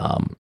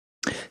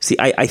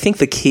 I think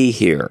the key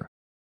here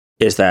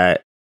is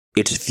that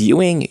it's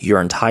viewing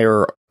your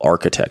entire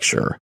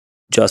architecture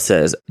just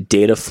as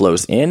data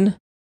flows in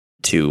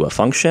to a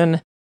function,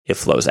 it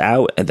flows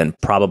out, and then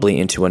probably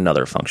into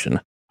another function.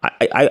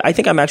 I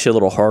think I'm actually a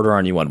little harder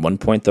on you on one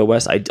point, though,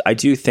 Wes. I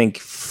do think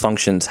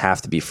functions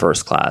have to be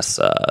first-class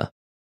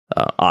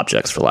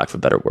objects, for lack of a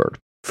better word,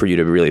 for you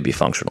to really be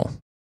functional.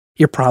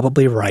 You're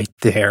probably right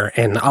there,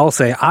 and I'll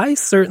say I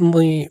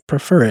certainly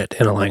prefer it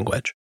in a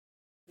language.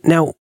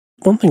 Now,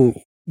 one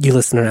thing you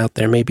listener out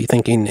there may be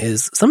thinking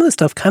is some of this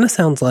stuff kind of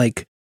sounds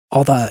like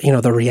all the,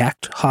 the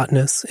React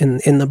hotness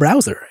in the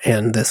browser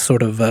and this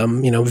sort of,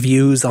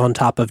 views on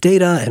top of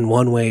data and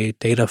one-way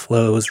data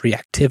flows,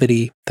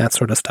 reactivity, that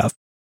sort of stuff.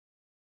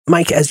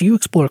 Mike, as you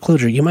explore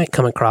Clojure, you might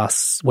come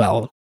across,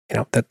 that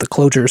the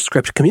Clojure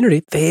script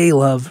community, they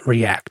love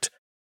React.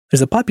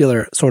 There's a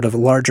popular sort of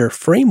larger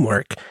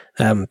framework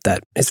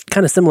that is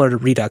kind of similar to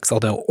Redux,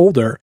 although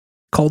older,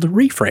 called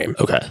Reframe.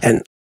 Okay.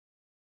 And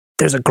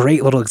there's a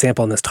great little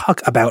example in this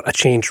talk about a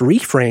change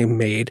Reframe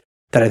made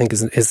that I think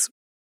is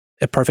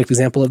a perfect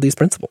example of these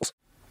principles.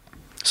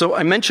 So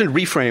I mentioned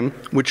Reframe,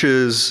 which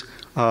is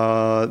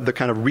the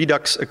kind of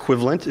Redux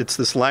equivalent. It's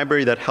this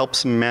library that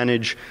helps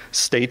manage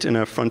state in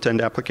a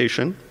front-end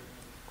application.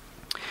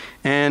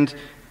 And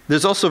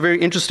there's also a very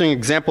interesting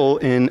example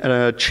in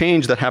a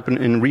change that happened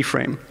in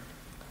Reframe.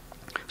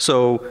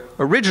 So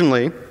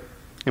originally,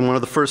 in one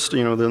of the first,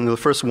 in the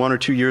first 1 or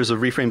 2 years of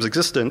Reframe's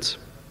existence,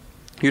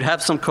 you'd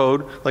have some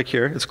code, like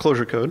here, it's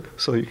Clojure code,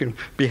 so you can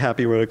be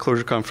happy we're at a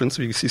Clojure conference,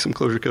 so you can see some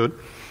Clojure code.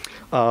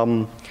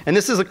 And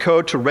this is a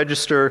code to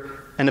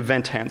register an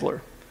event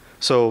handler.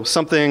 So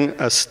something,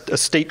 a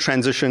state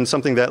transition,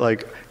 something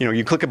that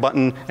you click a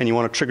button and you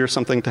want to trigger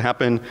something to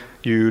happen,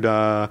 you'd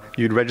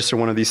register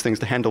one of these things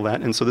to handle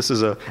that. And so this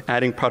is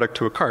adding product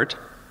to a cart.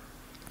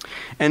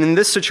 And in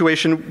this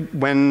situation,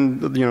 when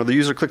the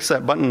user clicks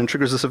that button and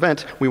triggers this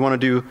event, we want to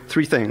do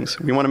 3 things.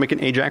 We want to make an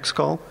AJAX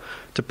call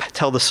to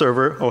tell the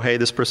server, oh, hey,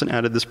 this person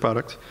added this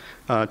product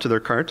to their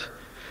cart.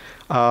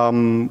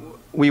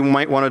 We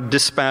might want to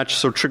dispatch,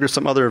 so trigger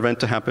some other event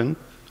to happen.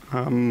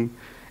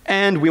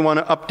 And we want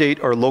to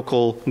update our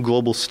local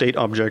global state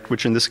object,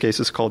 which in this case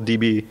is called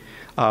DB,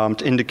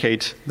 to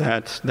indicate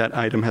that that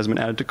item has been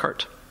added to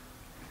cart.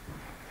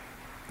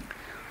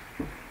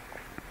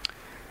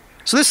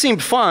 So this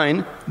seemed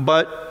fine,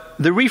 but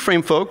the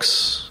Reframe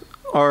folks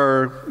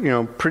are,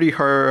 pretty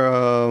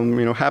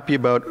happy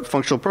about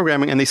functional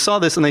programming, and they saw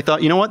this and they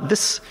thought, you know what,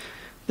 this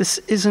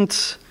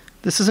isn't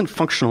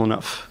functional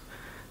enough.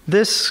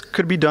 This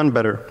could be done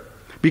better,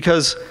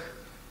 because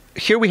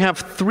here we have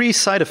 3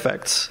 side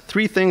effects,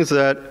 3 things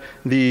that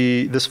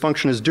this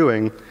function is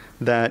doing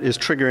that is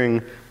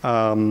triggering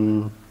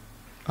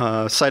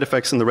side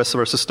effects in the rest of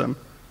our system.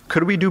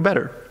 Could we do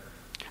better?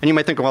 And you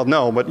might think, well,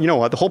 no, but you know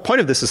what? The whole point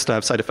of this is to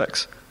have side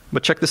effects.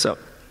 But check this out.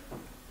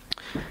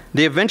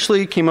 They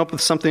eventually came up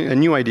with a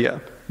new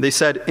idea. They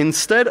said,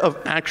 instead of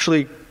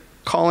actually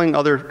calling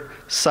other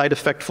side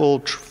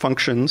effectful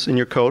functions in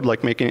your code,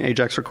 like making an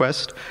AJAX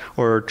request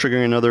or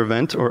triggering another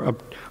event or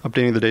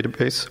updating the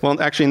database.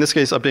 Well, actually, in this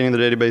case, updating the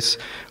database,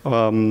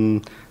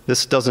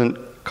 this doesn't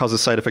cause a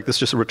side effect. This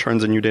just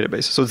returns a new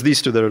database. So it's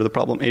these two that are the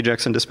problem,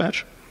 AJAX and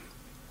dispatch.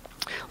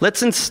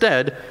 Let's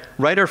instead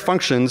write our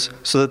functions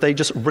so that they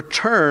just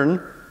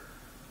return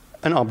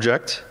an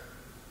object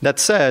that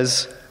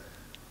says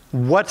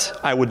what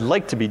I would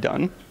like to be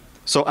done.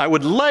 So I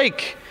would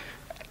like,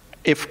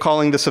 if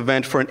calling this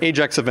event, for an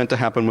AJAX event to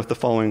happen with the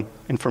following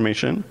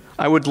information.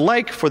 I would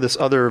like for this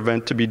other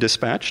event to be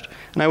dispatched.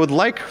 And I would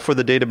like for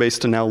the database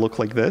to now look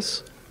like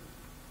this.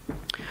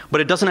 But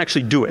it doesn't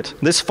actually do it.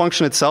 This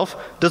function itself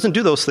doesn't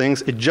do those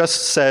things. It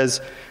just says,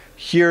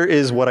 here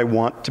is what I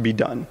want to be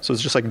done. So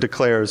it's just like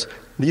declares,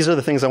 these are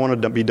the things I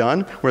want to be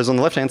done, whereas on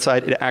the left-hand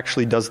side, it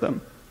actually does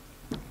them.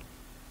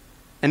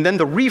 And then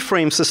the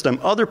reframe system,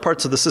 other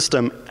parts of the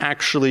system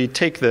actually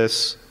take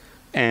this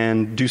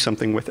and do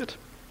something with it.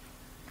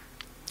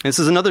 This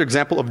is another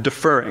example of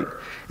deferring.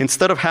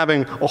 Instead of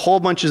having a whole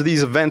bunch of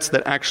these events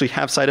that actually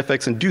have side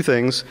effects and do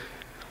things,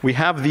 we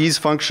have these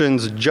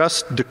functions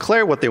just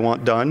declare what they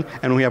want done,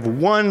 and we have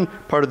one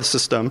part of the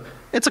system.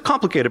 It's a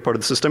complicated part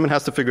of the system. It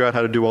has to figure out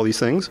how to do all these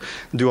things,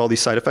 do all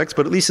these side effects,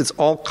 but at least it's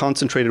all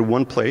concentrated in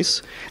one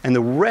place, and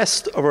the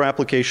rest of our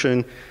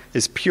application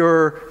is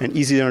pure and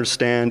easy to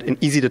understand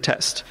and easy to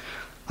test.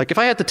 Like if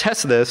I had to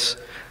test this,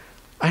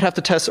 I'd have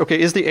to test, okay,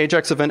 is the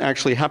AJAX event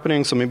actually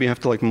happening? So maybe I have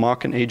to like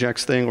mock an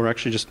AJAX thing or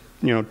actually just,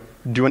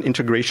 do an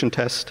integration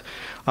test.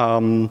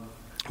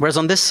 Whereas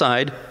on this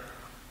side,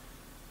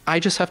 I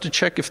just have to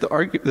check if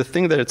the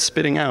thing that it's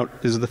spitting out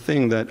is the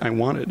thing that I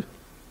wanted.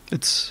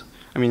 This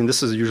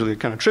is usually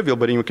kind of trivial,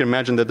 but you can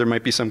imagine that there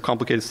might be some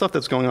complicated stuff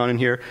that's going on in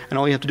here, and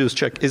all you have to do is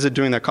check, is it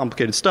doing that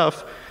complicated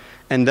stuff?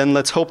 And then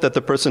let's hope that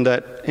the person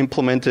that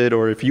implemented,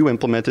 or if you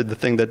implemented the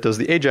thing that does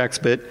the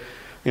AJAX bit,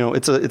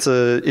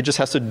 it just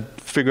has to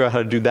figure out how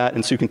to do that,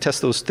 and so you can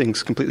test those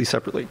things completely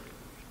separately.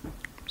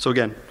 So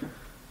again,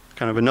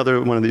 kind of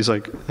another one of these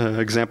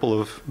example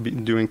of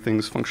doing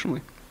things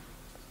functionally.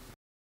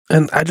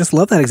 And I just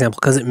love that example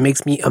because it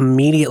makes me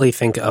immediately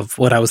think of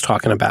what I was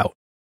talking about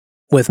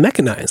with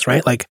Mechanize,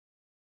 right? Like,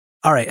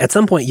 all right, at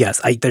some point,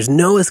 yes, there's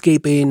no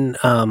escaping,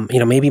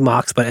 maybe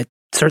mocks, but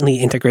certainly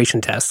integration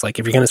tests. Like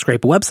if you're going to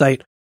scrape a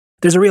website,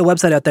 there's a real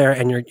website out there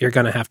and you're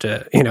going to have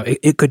to,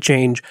 it could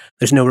change.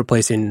 There's no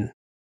replacing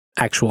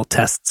actual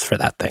tests for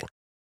that thing.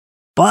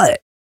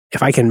 But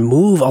if I can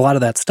move a lot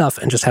of that stuff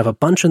and just have a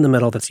bunch in the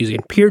middle that's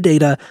using pure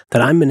data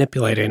that I'm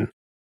manipulating,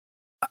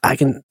 I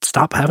can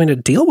stop having to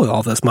deal with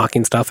all this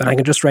mocking stuff and I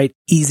can just write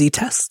easy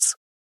tests.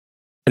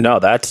 No,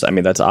 that's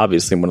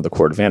obviously one of the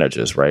core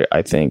advantages, right?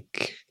 I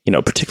think,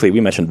 particularly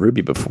we mentioned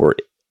Ruby before.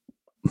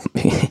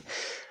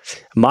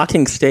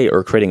 Mocking state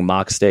or creating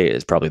mock state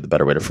is probably the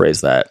better way to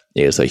phrase that,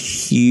 is a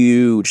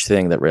huge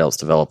thing that Rails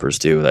developers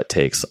do that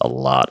takes a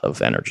lot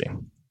of energy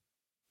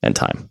and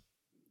time.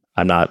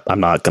 I'm not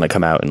going to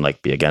come out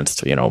and be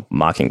against,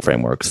 mocking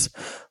frameworks,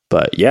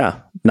 but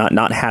yeah,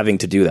 not having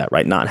to do that,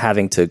 right? Not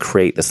having to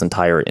create this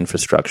entire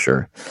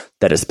infrastructure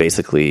that is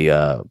basically,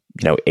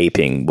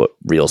 aping what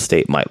real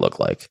state might look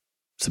like.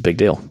 It's a big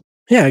deal.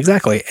 Yeah,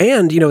 exactly.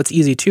 And, it's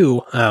easy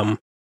too.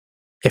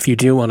 If you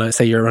do want to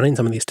say you're running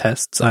some of these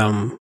tests,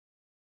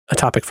 a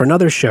topic for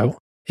another show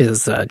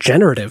is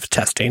generative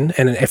testing.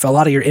 And if a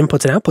lot of your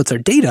inputs and outputs are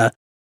data,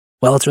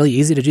 well, it's really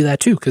easy to do that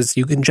too, because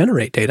you can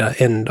generate data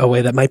in a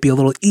way that might be a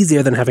little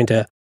easier than having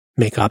to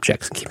make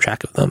objects and keep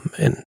track of them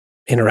and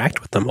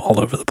interact with them all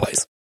over the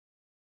place.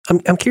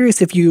 I'm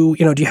curious if you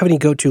do you have any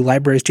go-to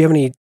libraries? Do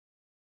you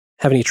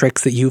have any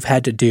tricks that you've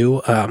had to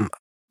do?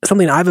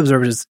 Something I've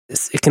observed is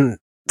it can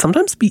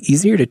sometimes be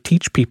easier to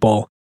teach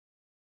people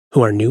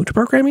who are new to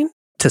programming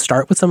to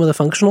start with some of the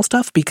functional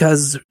stuff,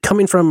 because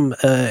coming from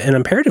an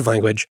imperative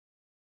language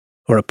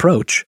or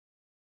approach,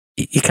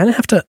 you kind of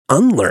have to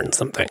unlearn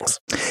some things.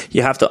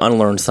 You have to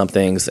unlearn some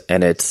things,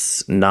 and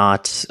it's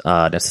not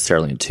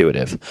necessarily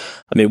intuitive.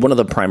 One of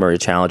the primary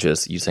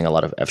challenges using a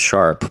lot of F#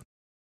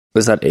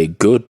 is that a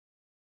good,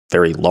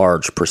 very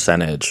large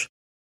percentage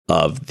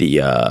of the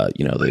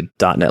the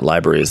 .NET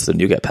libraries, the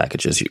NuGet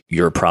packages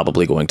you're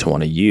probably going to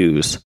want to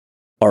use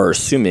are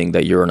assuming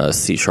that you're in a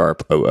C#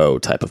 00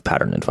 type of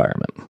pattern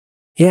environment.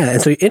 Yeah,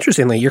 and so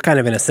interestingly, you're kind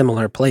of in a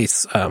similar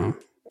place.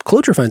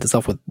 Clojure finds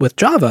itself with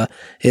Java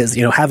is,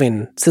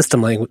 having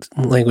system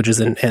languages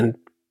and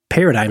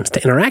paradigms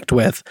to interact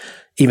with,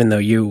 even though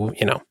you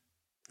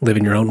live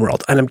in your own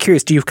world. And I'm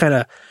curious, do you kind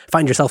of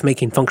find yourself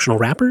making functional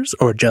wrappers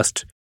or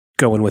just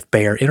going with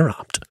bare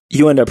interopt?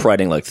 You end up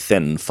writing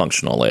thin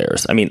functional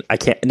layers.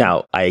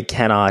 I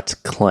cannot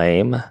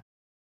claim,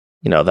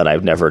 that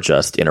I've never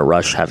just in a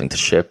rush having to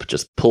ship,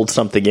 just pulled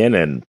something in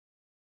and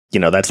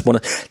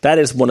that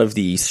is one of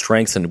the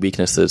strengths and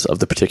weaknesses of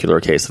the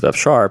particular case of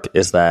F#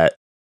 is that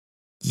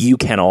you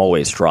can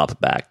always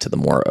drop back to the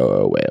more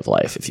OO way of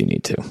life if you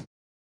need to.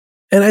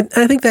 And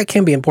I think that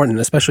can be important,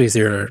 especially as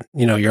you're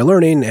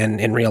learning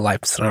and in real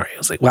life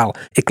scenarios.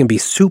 It can be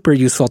super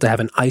useful to have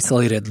an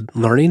isolated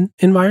learning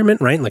environment,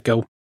 right?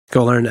 Go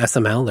learn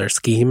SML or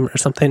Scheme or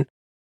something.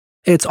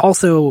 It's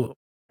also,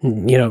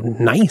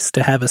 nice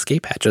to have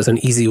escape hatches and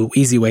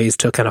easy ways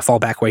to kind of fall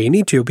back where you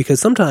need to, because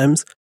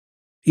sometimes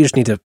you just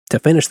need to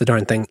finish the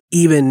darn thing,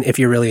 even if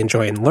you're really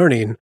enjoying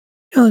learning.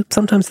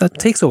 Sometimes that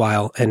takes a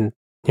while and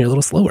you're a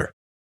little slower.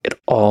 It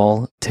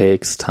all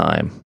takes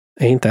time.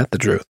 Ain't that the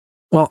truth?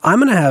 Well, I'm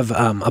going to have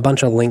a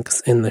bunch of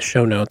links in the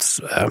show notes.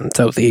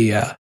 So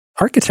the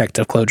architect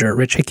of Clojure,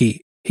 Rich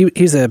Hickey,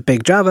 he's a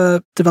big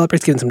Java developer.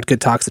 He's given some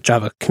good talks at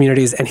Java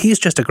communities, and he's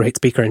just a great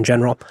speaker in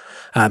general.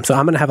 So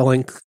I'm going to have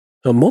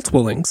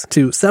multiple links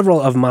to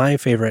several of my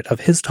favorite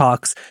of his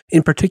talks.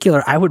 In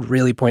particular, I would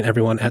really point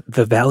everyone at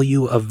the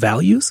value of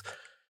values,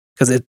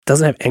 because it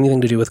doesn't have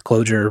anything to do with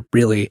Clojure,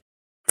 really.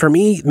 For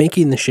me,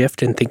 making the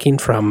shift and thinking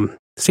from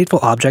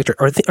stateful object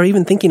or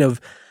even thinking of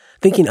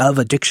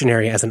a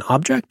dictionary as an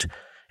object,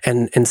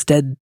 and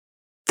instead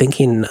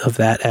thinking of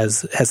that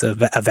as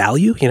a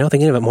value,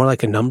 thinking of it more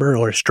like a number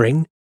or a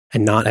string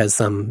and not as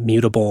some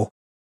mutable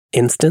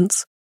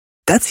instance.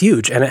 That's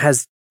huge. And it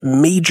has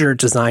major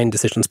design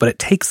decisions, but it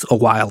takes a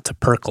while to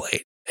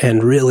percolate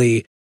and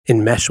really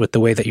enmesh with the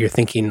way that you're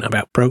thinking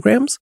about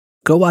programs.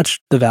 Go watch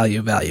the value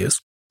of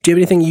values. Do you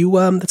have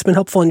anything that's been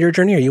helpful in your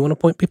journey, or you want to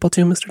point people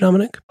to, Mr.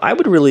 Dominick? I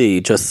would really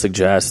just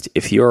suggest,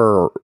 if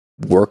you're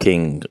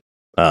working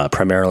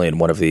primarily in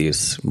one of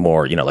these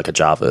more, like a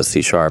Java,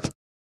 C#,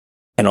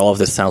 and all of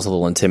this sounds a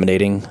little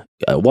intimidating,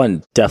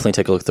 one, definitely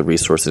take a look at the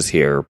resources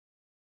here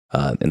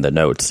in the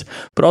notes.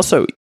 But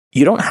also,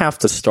 you don't have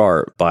to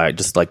start by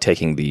just like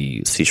taking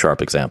the C#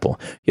 example.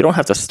 You don't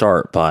have to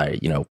start by,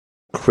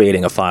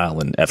 creating a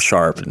file in F#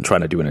 and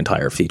trying to do an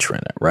entire feature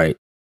in it, right?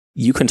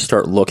 You can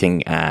start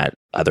looking at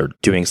either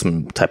doing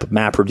some type of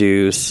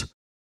MapReduce,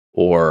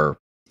 or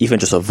even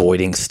just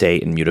avoiding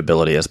state and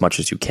mutability as much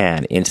as you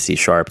can in C#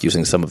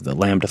 using some of the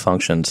Lambda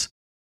functions.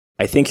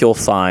 I think you'll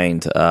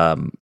find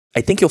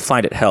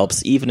it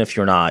helps, even if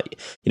you're not,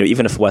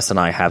 even if Wes and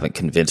I haven't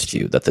convinced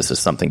you that this is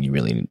something you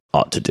really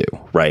ought to do,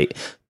 right?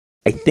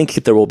 I think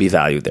there will be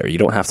value there. You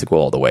don't have to go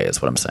all the way,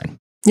 is what I'm saying.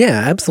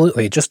 Yeah,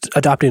 absolutely. Just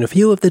adopting a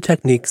few of the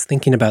techniques,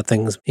 thinking about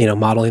things,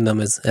 modeling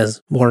them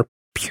as more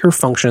pure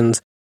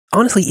functions.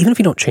 Honestly, even if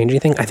you don't change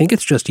anything, I think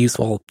it's just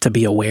useful to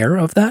be aware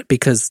of that,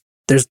 because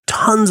there's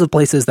tons of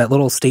places that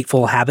little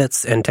stateful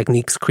habits and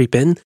techniques creep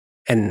in.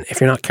 And if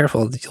you're not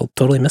careful, you'll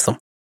totally miss them.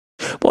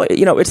 Well,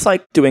 it's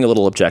like doing a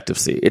little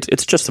Objective-C.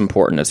 It's just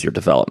important as your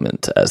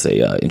development as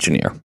a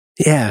engineer.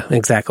 Yeah,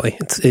 exactly.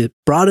 It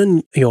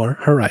broaden your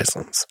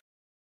horizons.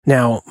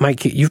 Now,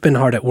 Mike, you've been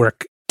hard at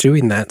work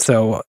doing that.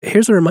 So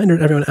here's a reminder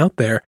to everyone out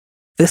there.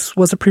 This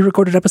was a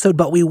pre-recorded episode,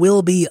 but we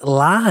will be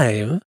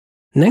live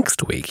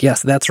next week.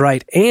 Yes, that's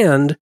right.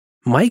 And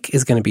Mike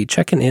is going to be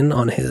checking in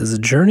on his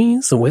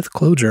journeys with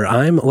Clojure.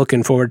 I'm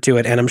looking forward to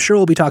it, and I'm sure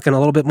we'll be talking a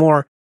little bit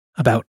more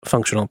about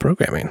functional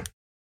programming.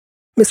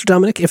 Mr.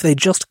 Dominick, if they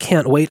just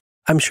can't wait,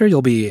 I'm sure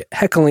you'll be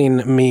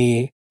heckling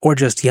me or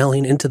just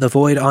yelling into the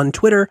void on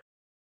Twitter.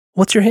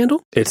 What's your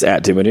handle? It's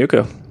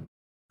 @Dominuco.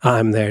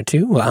 I'm there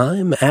too.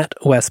 I'm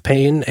 @Wes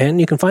Payne,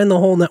 and you can find the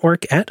whole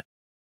network at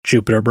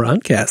Jupiter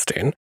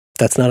Broadcasting. If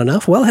that's not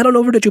enough, well, head on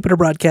over to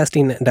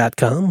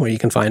jupiterbroadcasting.com, where you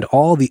can find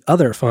all the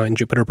other fine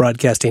Jupiter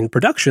Broadcasting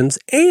productions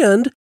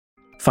and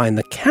find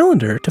the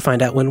calendar to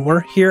find out when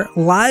we're here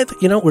live.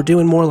 We're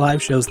doing more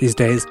live shows these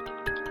days.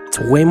 It's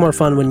way more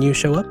fun when you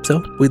show up,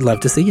 so we'd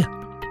love to see you.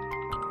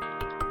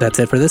 That's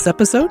it for this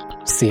episode.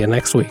 See you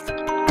next week.